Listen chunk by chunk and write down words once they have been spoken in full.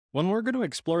When we're going to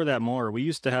explore that more, we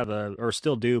used to have or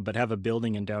still do, but have a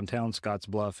building in downtown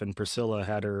Scottsbluff. And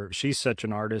Priscilla she's such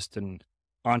an artist and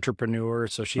entrepreneur.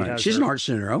 So she Right. has She's an artist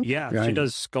in her own. yeah, she Right.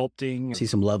 does sculpting, See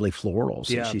some lovely florals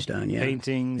that yeah, she's done. Yeah.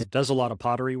 paintings, does a lot of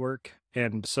pottery work.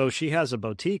 And so she has a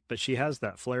boutique, but she has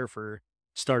that flair for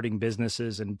starting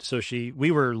businesses. And so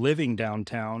we were living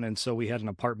downtown. And so we had an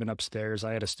apartment upstairs.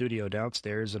 I had a studio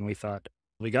downstairs, and we thought,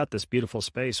 we got this beautiful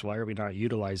space. Why are we not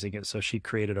utilizing it? So she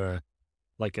created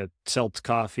like a Selt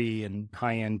coffee and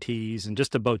high-end teas and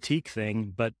just a boutique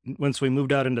thing. But once we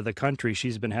moved out into the country,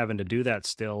 she's been having to do that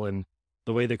still. And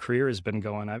the way the career has been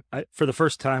going, for the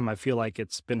first time, I feel like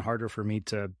it's been harder for me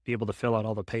to be able to fill out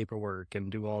all the paperwork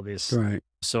and do all this. Right.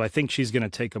 So I think she's going to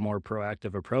take a more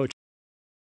proactive approach.